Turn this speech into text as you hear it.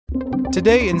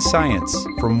Today in Science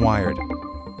from Wired.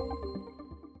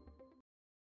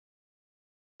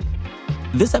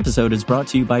 This episode is brought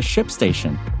to you by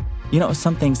ShipStation. You know,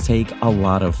 some things take a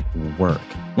lot of work,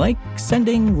 like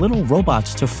sending little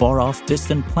robots to far-off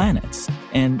distant planets.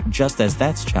 And just as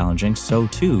that's challenging, so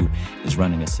too is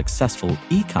running a successful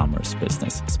e-commerce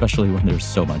business, especially when there's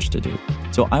so much to do.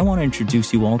 So I want to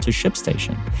introduce you all to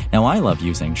ShipStation. Now, I love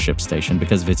using ShipStation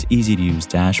because of its easy-to-use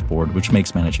dashboard, which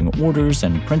makes managing orders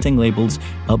and printing labels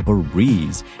a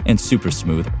breeze and super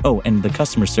smooth. Oh, and the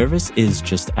customer service is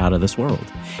just out of this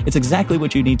world. It's exactly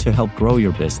what you need to help grow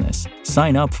your business.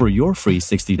 Sign up for your free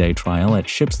 60-day trial at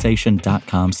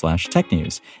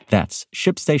shipstation.com/technews. That's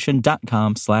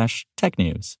shipstation.com/technews.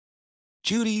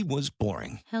 Judy was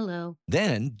boring. Hello.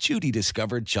 Then Judy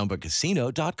discovered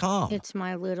ChumbaCasino.com. It's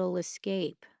my little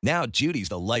escape. Now Judy's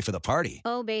the life of the party.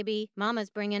 Oh, baby, mama's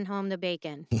bringing home the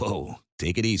bacon. Whoa,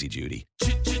 take it easy, Judy.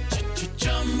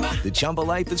 The Chumba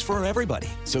life is for everybody.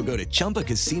 So go to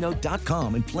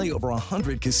ChumbaCasino.com and play over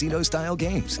 100 casino-style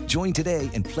games. Join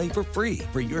today and play for free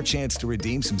for your chance to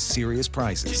redeem some serious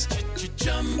prizes.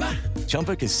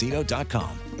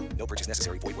 ChumbaCasino.com. No purchase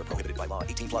necessary. Void where prohibited by law.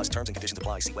 18+ terms and conditions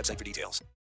apply. See website for details.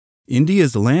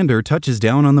 India's lander touches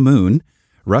down on the moon.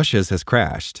 Russia's has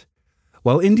crashed.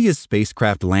 While India's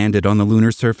spacecraft landed on the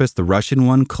lunar surface, the Russian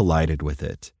one collided with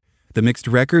it. The mixed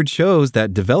record shows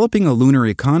that developing a lunar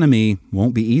economy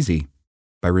won't be easy.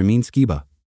 By Ramin Skiba.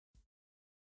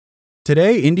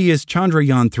 Today, India's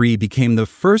Chandrayaan-3 became the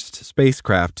first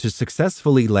spacecraft to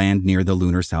successfully land near the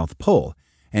lunar South Pole,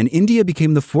 and India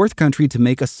became the fourth country to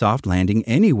make a soft landing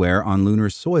anywhere on lunar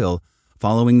soil,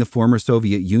 following the former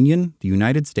Soviet Union, the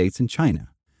United States, and China.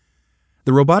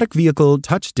 The robotic vehicle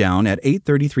touched down at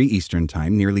 8:33 Eastern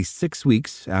Time, nearly 6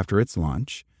 weeks after its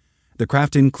launch. The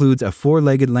craft includes a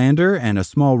four-legged lander and a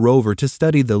small rover to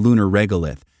study the lunar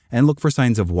regolith and look for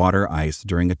signs of water ice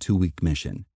during a 2-week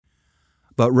mission.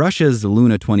 But Russia's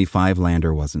Luna 25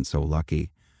 lander wasn't so lucky.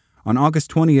 On August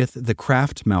 20th, the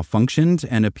craft malfunctioned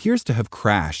and appears to have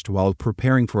crashed while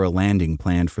preparing for a landing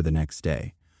planned for the next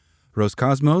day.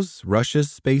 Roscosmos, Russia's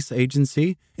space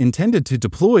agency, intended to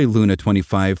deploy Luna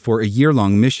 25 for a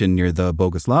year-long mission near the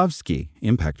Bogoslavsky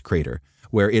impact crater,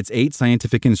 where its 8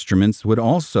 scientific instruments would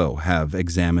also have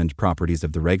examined properties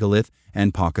of the regolith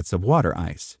and pockets of water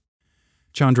ice.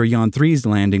 Chandrayaan-3's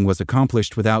landing was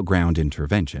accomplished without ground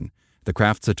intervention. The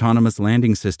craft's autonomous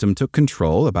landing system took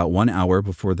control about 1 hour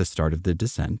before the start of the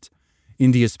descent.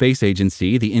 India's space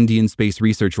agency, the Indian Space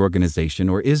Research Organization,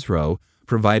 or ISRO,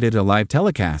 provided a live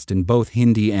telecast in both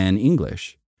Hindi and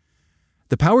English.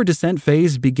 The power descent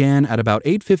phase began at about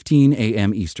 8:15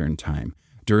 a.m. Eastern Time,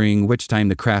 during which time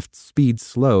the craft's speed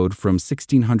slowed from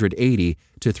 1,680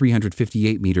 to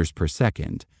 358 meters per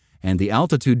second, and the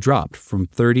altitude dropped from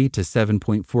 30 to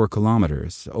 7.4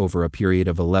 kilometers over a period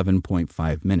of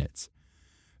 11.5 minutes.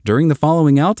 During the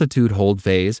following altitude hold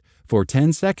phase, for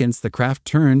 10 seconds the craft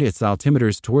turned its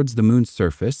altimeters towards the moon's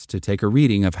surface to take a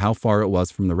reading of how far it was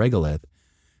from the regolith.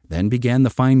 Then began the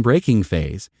fine braking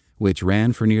phase, which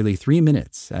ran for nearly 3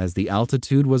 minutes as the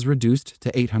altitude was reduced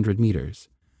to 800 meters.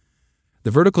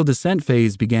 The vertical descent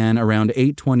phase began around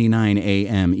 8:29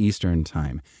 a.m. Eastern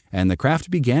Time, and the craft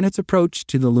began its approach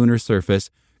to the lunar surface,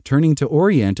 turning to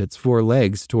orient its 4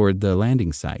 legs toward the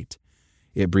landing site.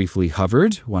 It briefly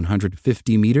hovered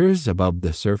 150 meters above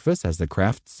the surface as the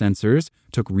craft's sensors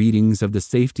took readings of the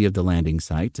safety of the landing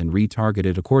site and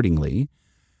retargeted accordingly.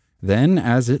 Then,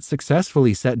 as it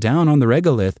successfully set down on the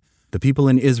regolith, the people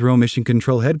in ISRO Mission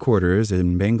Control Headquarters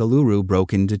in Bengaluru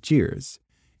broke into cheers.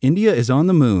 "India is on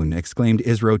the moon," exclaimed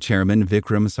ISRO Chairman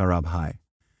Vikram Sarabhai.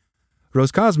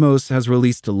 Roscosmos has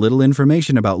released little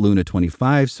information about Luna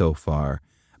 25 so far,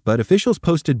 but officials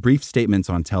posted brief statements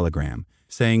on Telegram,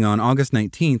 saying on August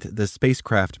 19th the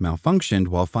spacecraft malfunctioned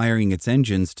while firing its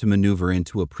engines to maneuver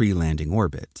into a pre-landing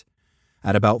orbit.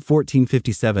 At about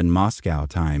 14:57 Moscow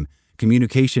time,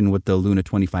 communication with the Luna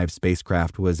 25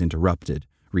 spacecraft was interrupted,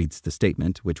 reads the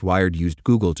statement, which Wired used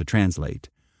Google to translate.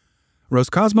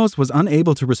 Roscosmos was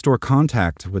unable to restore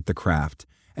contact with the craft,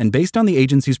 and based on the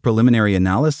agency's preliminary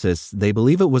analysis, they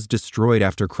believe it was destroyed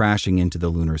after crashing into the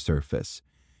lunar surface.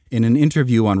 In an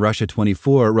interview on Russia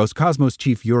 24, Roscosmos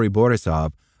chief Yuri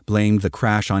Borisov blamed the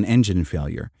crash on engine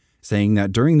failure, saying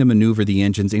that during the maneuver the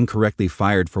engines incorrectly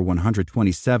fired for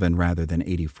 127 rather than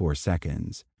 84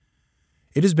 seconds.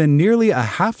 It has been nearly a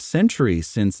half-century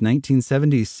since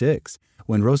 1976,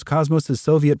 when Roscosmos'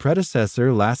 Soviet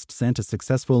predecessor last sent a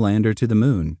successful lander to the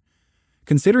moon.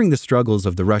 Considering the struggles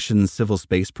of the Russian civil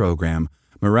space program,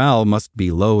 morale must be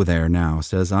low there now,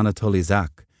 says Anatoly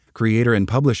Zak, creator and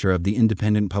publisher of the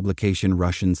independent publication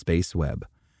Russian Space Web.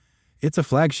 It's a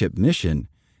flagship mission.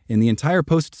 In the entire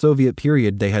post-Soviet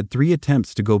period, they had 3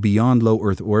 attempts to go beyond low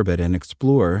Earth orbit and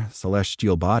explore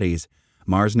celestial bodies: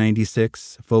 Mars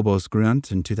 96, Phobos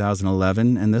Grunt in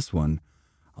 2011, and this one.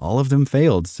 All of them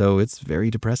failed, so it's very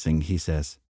depressing, he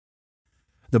says.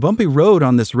 The bumpy road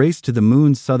on this race to the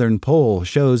moon's southern pole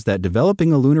shows that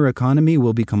developing a lunar economy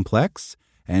will be complex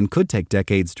and could take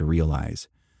decades to realize.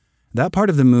 That part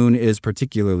of the moon is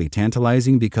particularly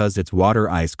tantalizing because its water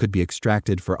ice could be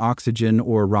extracted for oxygen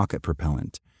or rocket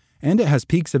propellant, and it has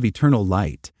peaks of eternal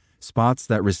light, spots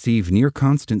that receive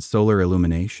near-constant solar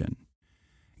illumination.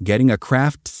 Getting a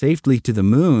craft safely to the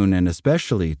moon, and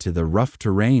especially to the rough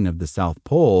terrain of the South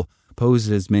Pole,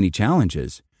 poses many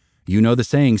challenges. You know the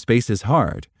saying, space is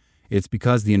hard. It's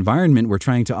because the environment we're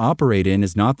trying to operate in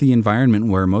is not the environment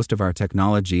where most of our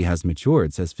technology has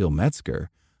matured, says Phil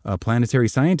Metzger, a planetary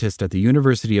scientist at the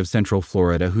University of Central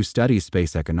Florida who studies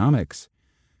space economics.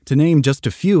 To name just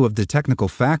a few of the technical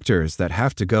factors that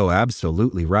have to go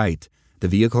absolutely right, the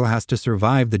vehicle has to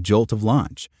survive the jolt of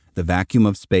launch, the vacuum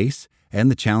of space,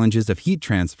 and the challenges of heat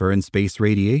transfer and space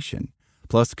radiation,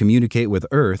 plus communicate with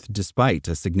Earth despite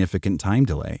a significant time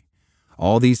delay.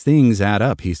 All these things add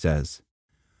up, he says.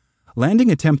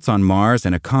 Landing attempts on Mars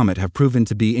and a comet have proven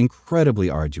to be incredibly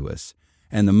arduous,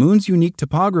 and the moon's unique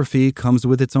topography comes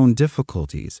with its own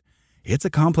difficulties. It's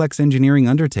a complex engineering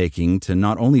undertaking to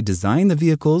not only design the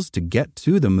vehicles to get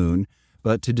to the moon,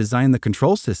 but to design the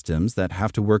control systems that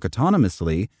have to work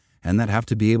autonomously and that have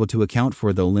to be able to account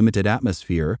for the limited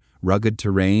atmosphere, rugged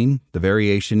terrain, the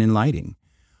variation in lighting.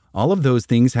 All of those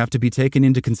things have to be taken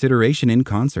into consideration in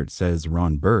concert, says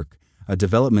Ron Burke, a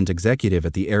development executive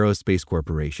at the Aerospace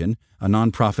Corporation, a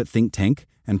nonprofit think tank,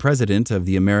 and president of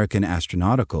the American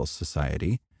Astronautical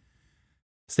Society.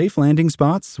 Safe landing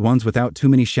spots, ones without too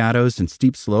many shadows and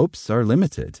steep slopes, are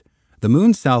limited. The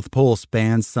moon's south pole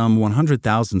spans some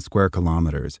 100,000 square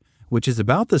kilometers, which is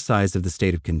about the size of the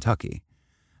state of Kentucky.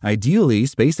 Ideally,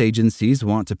 space agencies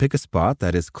want to pick a spot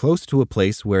that is close to a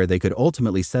place where they could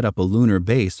ultimately set up a lunar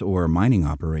base or mining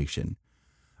operation.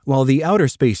 While the Outer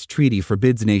Space Treaty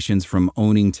forbids nations from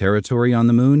owning territory on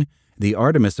the moon, the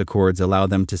Artemis Accords allow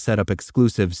them to set up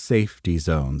exclusive safety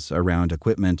zones around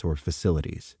equipment or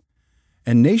facilities.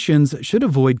 And nations should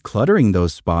avoid cluttering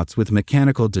those spots with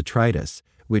mechanical detritus,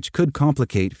 which could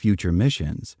complicate future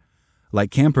missions.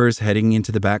 Like campers heading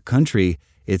into the back country,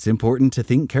 it's important to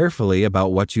think carefully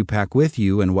about what you pack with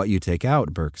you and what you take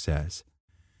out, Burke says.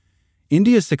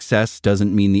 India's success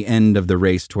doesn't mean the end of the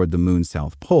race toward the moon's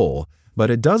south pole,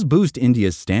 but it does boost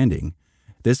India's standing.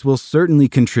 This will certainly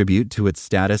contribute to its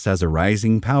status as a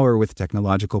rising power with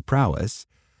technological prowess.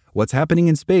 What's happening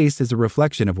in space is a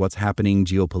reflection of what's happening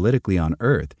geopolitically on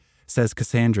Earth, says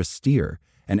Cassandra Steer,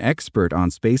 an expert on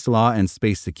space law and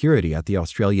space security at the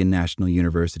Australian National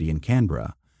University in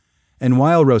Canberra. And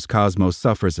while Roscosmos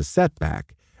suffers a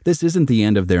setback, this isn't the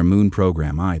end of their moon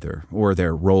program either, or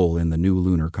their role in the new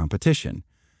lunar competition.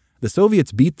 The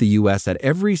Soviets beat the U.S. at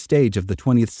every stage of the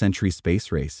 20th century space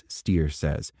race, Steer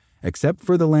says, except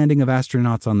for the landing of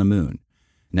astronauts on the moon.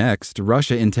 Next,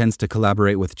 Russia intends to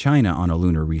collaborate with China on a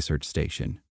lunar research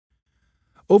station.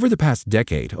 Over the past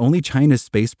decade, only China's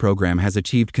space program has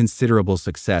achieved considerable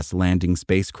success landing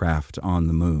spacecraft on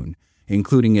the moon,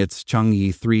 including its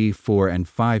Chang'e 3, 4, and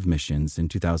 5 missions in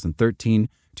 2013,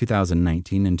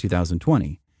 2019, and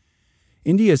 2020.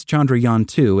 India's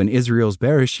Chandrayaan-2 and Israel's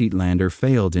Beresheet lander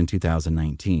failed in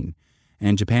 2019,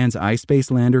 and Japan's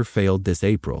iSpace lander failed this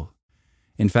April.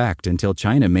 In fact, until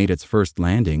China made its first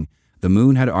landing, the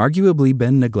moon had arguably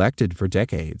been neglected for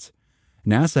decades.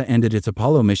 NASA ended its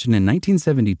Apollo mission in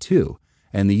 1972,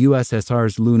 and the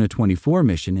USSR's Luna 24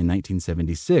 mission in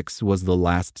 1976 was the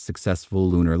last successful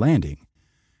lunar landing.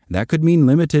 That could mean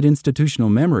limited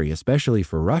institutional memory, especially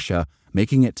for Russia,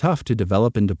 making it tough to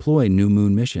develop and deploy new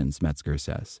moon missions, Metzger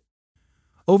says.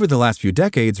 Over the last few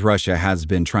decades, Russia has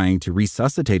been trying to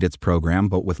resuscitate its program,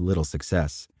 but with little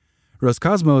success.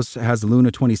 Roscosmos has Luna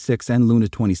 26 and Luna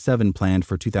 27 planned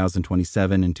for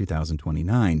 2027 and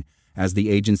 2029, as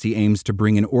the agency aims to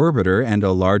bring an orbiter and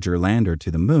a larger lander to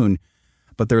the moon,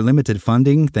 but their limited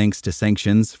funding, thanks to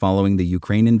sanctions following the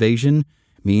Ukraine invasion,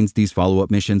 means these follow-up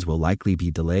missions will likely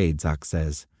be delayed, Zak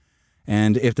says.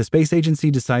 And if the space agency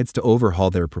decides to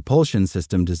overhaul their propulsion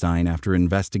system design after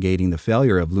investigating the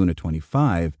failure of Luna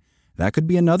 25, that could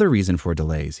be another reason for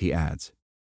delays, he adds.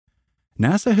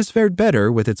 NASA has fared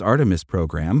better with its Artemis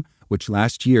program, which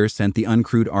last year sent the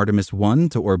uncrewed Artemis 1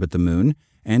 to orbit the moon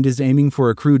and is aiming for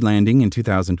a crewed landing in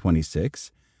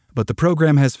 2026. But the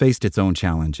program has faced its own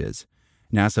challenges.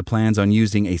 NASA plans on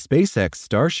using a SpaceX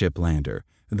Starship lander,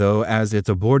 though as its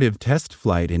abortive test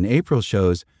flight in April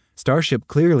shows, Starship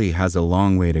clearly has a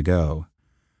long way to go.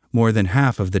 More than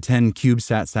half of the 10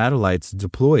 CubeSat satellites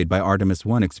deployed by Artemis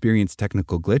 1 experienced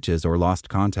technical glitches or lost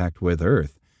contact with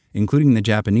Earth, including the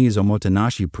Japanese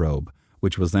Omotenashi probe,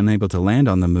 which was unable to land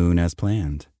on the moon as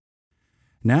planned.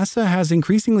 NASA has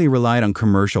increasingly relied on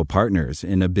commercial partners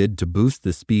in a bid to boost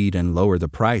the speed and lower the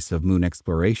price of moon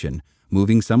exploration,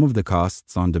 moving some of the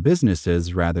costs onto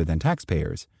businesses rather than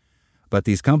taxpayers. But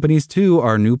these companies, too,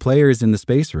 are new players in the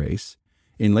space race.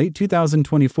 In late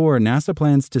 2024, NASA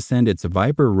plans to send its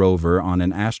Viper rover on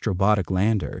an Astrobotic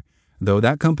lander, though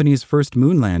that company's first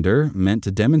moon lander, meant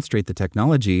to demonstrate the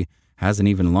technology, hasn't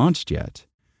even launched yet.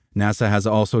 NASA has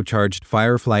also charged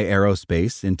Firefly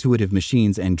Aerospace, Intuitive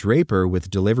Machines, and Draper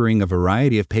with delivering a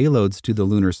variety of payloads to the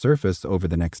lunar surface over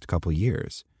the next couple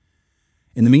years.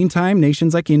 In the meantime,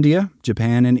 nations like India,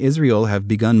 Japan, and Israel have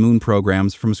begun moon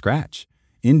programs from scratch.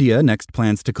 India next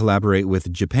plans to collaborate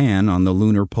with Japan on the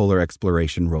Lunar Polar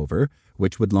Exploration rover,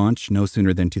 which would launch no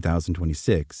sooner than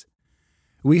 2026.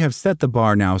 We have set the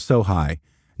bar now so high,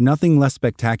 nothing less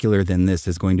spectacular than this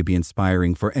is going to be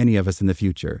inspiring for any of us in the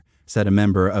future, said a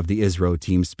member of the ISRO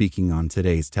team speaking on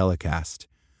today's telecast.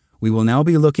 We will now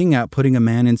be looking at putting a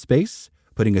man in space,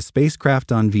 putting a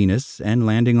spacecraft on Venus, and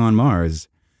landing on Mars.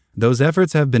 Those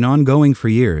efforts have been ongoing for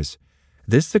years.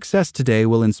 This success today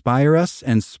will inspire us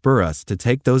and spur us to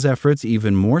take those efforts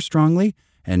even more strongly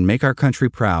and make our country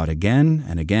proud again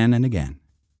and again and again.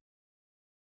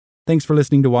 Thanks for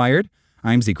listening to Wired.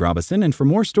 I'm Zeke Robison, and for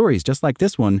more stories just like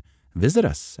this one, visit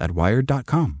us at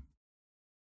wired.com.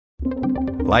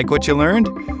 Like what you learned?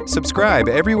 Subscribe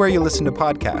everywhere you listen to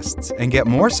podcasts and get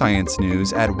more science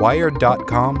news at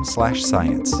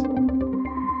wired.com/science.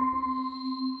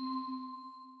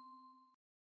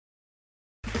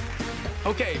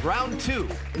 Okay, round two.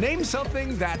 Name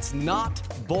something that's not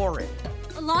boring.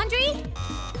 A laundry?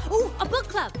 Ooh, a book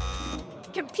club.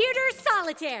 Computer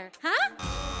solitaire, huh?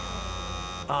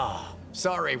 Ah,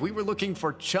 sorry, we were looking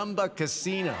for Chumba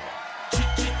Casino.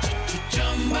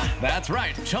 That's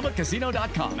right.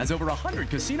 ChumbaCasino.com has over 100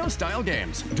 casino-style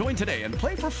games. Join today and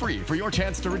play for free for your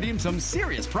chance to redeem some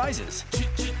serious prizes.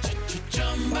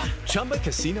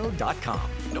 ChumbaCasino.com.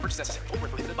 No purchase necessary. Void where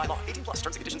prohibited by law. 18+ terms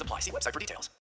and conditions apply. See website for details.